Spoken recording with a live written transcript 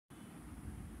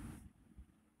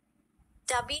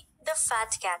Tubby the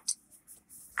fat cat.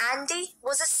 Andy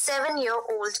was a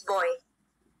 7-year-old boy.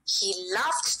 He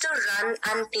loved to run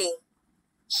and play.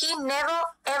 He never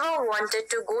ever wanted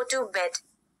to go to bed.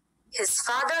 His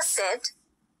father said,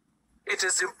 "It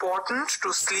is important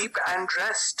to sleep and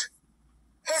rest."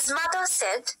 His mother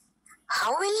said,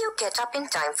 "How will you get up in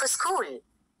time for school?"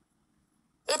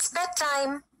 "It's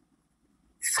bedtime."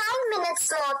 "5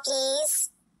 minutes more, please."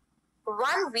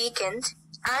 One weekend,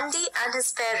 Andy and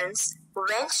his parents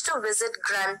went to visit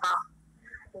Grandpa.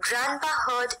 Grandpa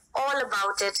heard all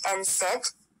about it and said,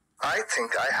 "I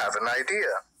think I have an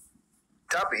idea.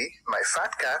 Tubby, my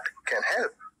fat cat, can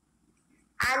help."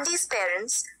 Andy's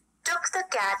parents took the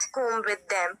cat home with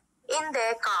them in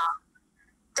their car.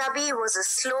 Tubby was a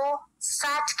slow,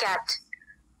 fat cat.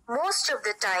 Most of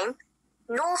the time,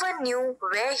 no one knew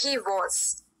where he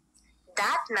was.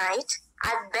 That night,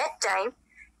 at bedtime,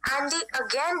 Andy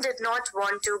again did not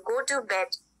want to go to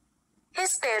bed.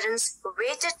 His parents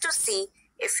waited to see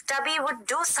if Tubby would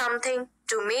do something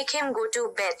to make him go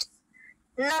to bed.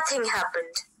 Nothing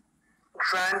happened.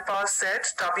 "Grandpa said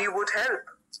Tubby would help,"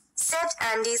 said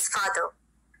Andy's father.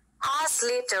 Hours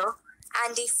later,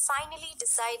 Andy finally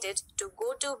decided to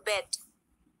go to bed.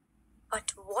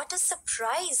 But what a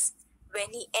surprise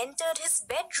when he entered his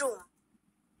bedroom!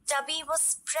 Tubby was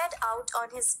spread out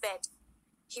on his bed.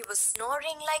 He was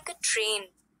snoring like a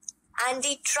train.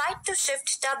 Andy tried to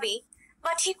shift Tubby,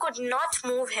 but he could not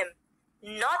move him,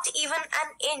 not even an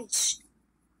inch.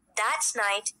 That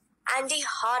night, Andy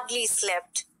hardly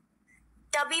slept.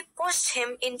 Tubby pushed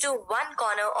him into one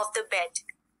corner of the bed.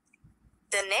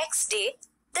 The next day,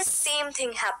 the same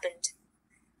thing happened.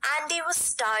 Andy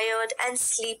was tired and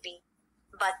sleepy,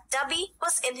 but Tubby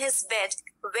was in his bed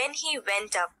when he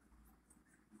went up.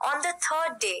 On the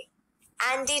third day,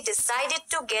 Andy decided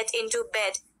to get into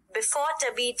bed before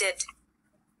Tubby did.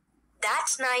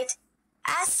 That night,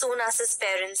 as soon as his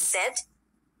parents said,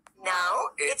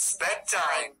 "Now it's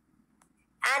bedtime,"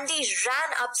 Andy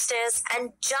ran upstairs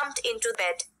and jumped into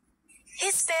bed.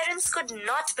 His parents could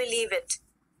not believe it.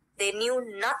 They knew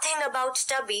nothing about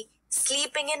Tubby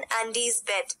sleeping in Andy's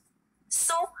bed,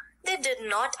 so they did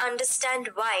not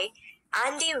understand why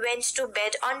Andy went to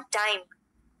bed on time.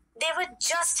 They were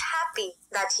just happy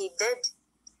that he did.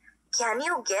 Can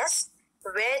you guess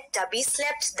where Tubby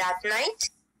slept that night?